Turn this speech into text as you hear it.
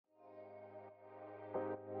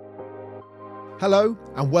Hello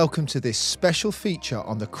and welcome to this special feature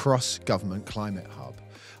on the Cross Government Climate Hub,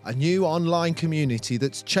 a new online community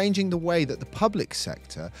that's changing the way that the public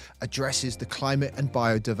sector addresses the climate and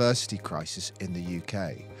biodiversity crisis in the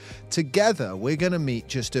UK. Together, we're going to meet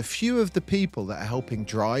just a few of the people that are helping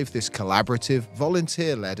drive this collaborative,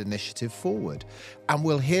 volunteer-led initiative forward, and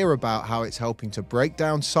we'll hear about how it's helping to break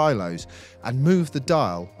down silos and move the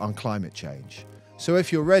dial on climate change. So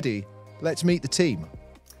if you're ready, let's meet the team.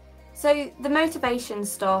 So the motivation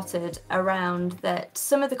started around that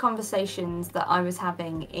some of the conversations that I was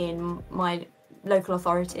having in my local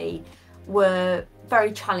authority were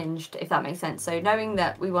very challenged, if that makes sense. So knowing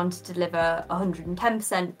that we wanted to deliver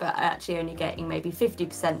 110%, but actually only getting maybe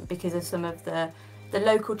 50% because of some of the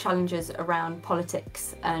local challenges around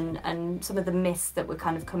politics and some of the myths that were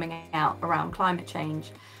kind of coming out around climate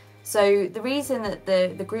change. So the reason that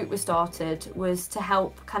the group was started was to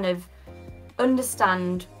help kind of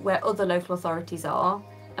understand where other local authorities are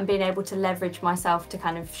and being able to leverage myself to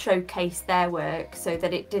kind of showcase their work so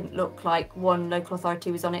that it didn't look like one local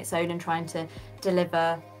authority was on its own and trying to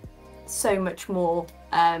deliver so much more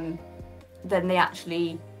than they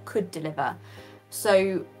actually could deliver.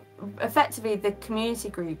 So effectively the community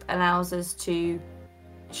group allows us to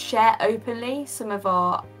share openly some of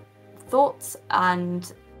our thoughts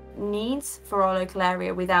and needs for our local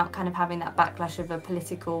area without kind of having that backlash of a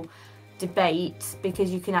political debate,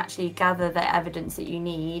 because you can actually gather the evidence that you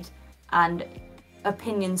need and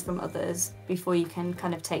opinions from others before you can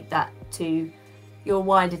kind of take that to your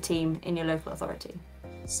wider team in your local authority.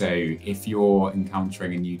 So if you're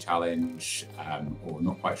encountering a new challenge or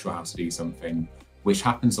not quite sure how to do something, which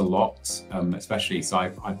happens a lot, especially, so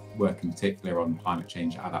I work in particular on climate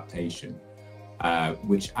change adaptation,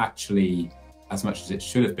 which actually, as much as it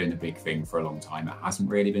should have been a big thing for a long time, it hasn't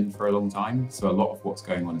really been for a long time. So a lot of what's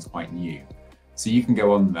going on is quite new. So you can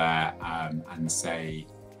go on there and say,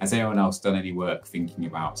 has anyone else done any work thinking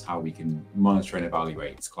about how we can monitor and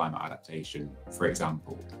evaluate climate adaptation, for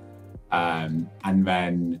example? And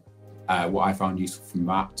then what I found useful from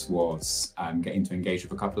that was getting to engage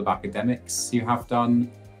with a couple of academics who have done.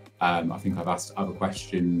 I think I've asked other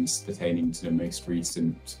questions pertaining to the most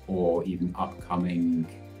recent or even upcoming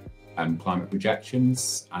climate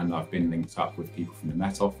projections, and I've been linked up with people from the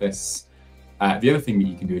Met Office. The other thing that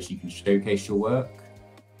you can do is you can showcase your work.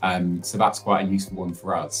 So that's quite a useful one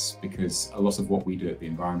for us, because a lot of what we do at the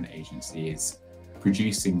Environment Agency is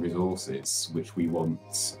producing resources which we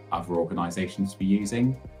want other organisations to be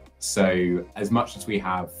using. So as much as we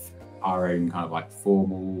have our own kind of like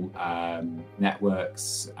formal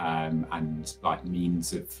networks and like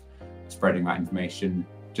means of spreading that information,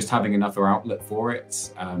 just having another outlet for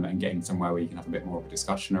it and getting somewhere where you can have a bit more of a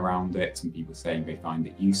discussion around it and people saying they find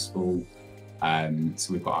it useful.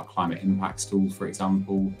 So we've got our climate impacts tool, for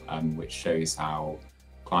example, which shows how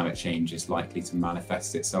climate change is likely to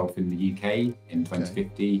manifest itself in the UK in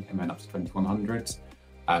 2050 and then up to 2100.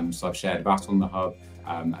 So I've shared that on the hub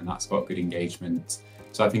and that's got good engagement.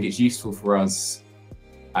 So I think it's useful for us,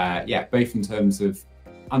 both in terms of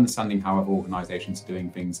understanding how other organisations are doing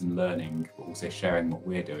things and learning, but also sharing what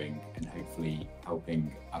we're doing and hopefully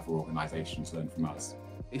helping other organisations learn from us.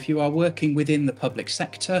 If you are working within the public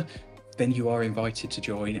sector, then you are invited to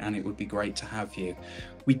join, and it would be great to have you.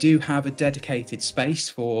 We do have a dedicated space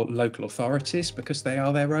for local authorities because they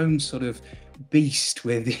are their own sort of beast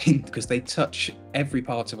within, because they touch every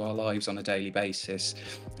part of our lives on a daily basis.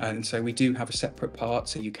 And so we do have a separate part,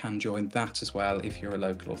 so you can join that as well if you're a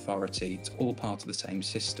local authority. It's all part of the same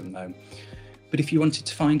system though. But if you wanted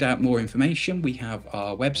to find out more information, we have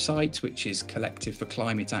our website, which is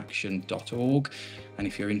collectiveforclimateaction.org. And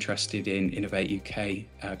if you're interested in Innovate UK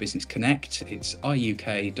Business Connect, it's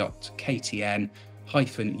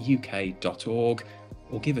iuk.ktn-uk.org,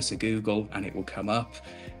 or give us a Google and it will come up.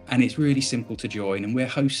 And it's really simple to join. And we're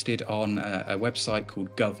hosted on a website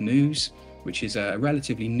called GovNews, which is a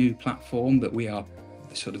relatively new platform that we are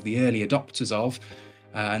sort of the early adopters of.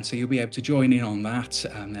 And so you'll be able to join in on that,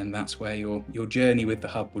 and then that's where your journey with the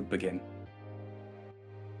hub would begin.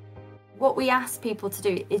 What we ask people to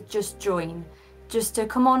do is just join, just to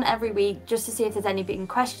come on every week, just to see if there's any big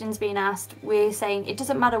questions being asked. We're saying it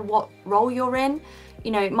doesn't matter what role you're in.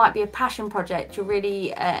 You know, it might be a passion project, you're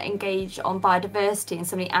really engaged on biodiversity and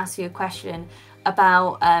somebody asks you a question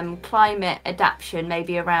about climate adaptation,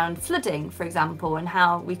 maybe around flooding, for example, and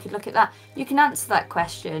how we could look at that. You can answer that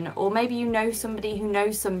question, or maybe you know somebody who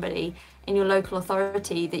knows somebody in your local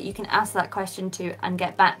authority that you can ask that question to and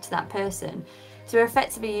get back to that person. So we're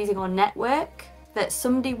effectively using our network, that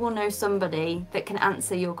somebody will know somebody that can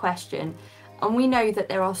answer your question. And we know that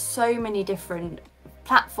there are so many different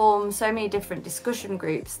platforms, so many different discussion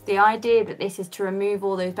groups. The idea that this is to remove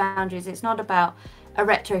all those boundaries. It's not about a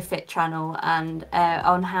retrofit channel and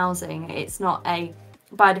on housing. It's not a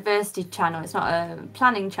biodiversity channel. It's not a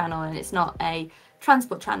planning channel, and it's not a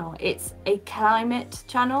transport channel. It's a climate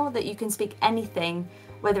channel that you can speak anything,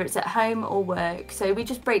 whether it's at home or work. So we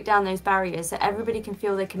just break down those barriers so everybody can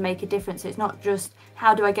feel they can make a difference. So it's not just,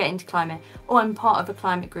 how do I get into climate? Or I'm part of a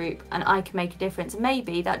climate group and I can make a difference.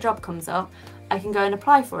 Maybe that job comes up, I can go and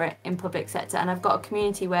apply for it in public sector. And I've got a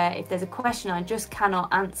community where if there's a question I just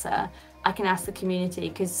cannot answer, I can ask the community,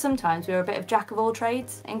 because sometimes we're a bit of jack of all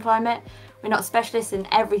trades in climate. We're not specialists in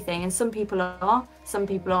everything, and some people are, some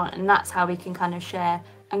people aren't, and that's how we can kind of share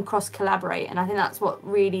and cross collaborate. And I think that's what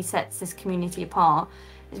really sets this community apart,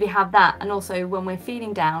 is we have that, and also when we're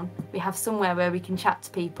feeling down, we have somewhere where we can chat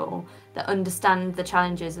to people that understand the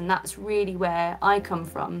challenges. And that's really where I come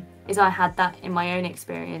from, is I had that in my own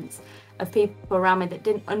experience of people around me that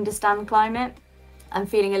didn't understand climate and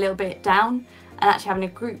feeling a little bit down, and actually having a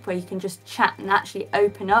group where you can just chat and actually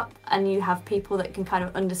open up, and you have people that can kind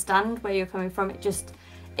of understand where you're coming from.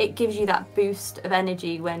 It gives you that boost of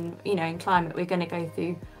energy when, you know, in climate we're going to go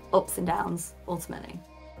through ups and downs ultimately.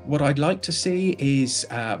 What I'd like to see is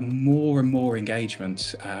more and more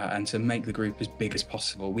engagement, and to make the group as big as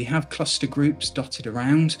possible. We have cluster groups dotted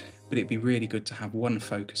around, but it'd be really good to have one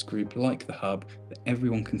focus group like the Hub that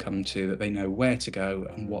everyone can come to, that they know where to go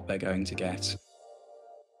and what they're going to get.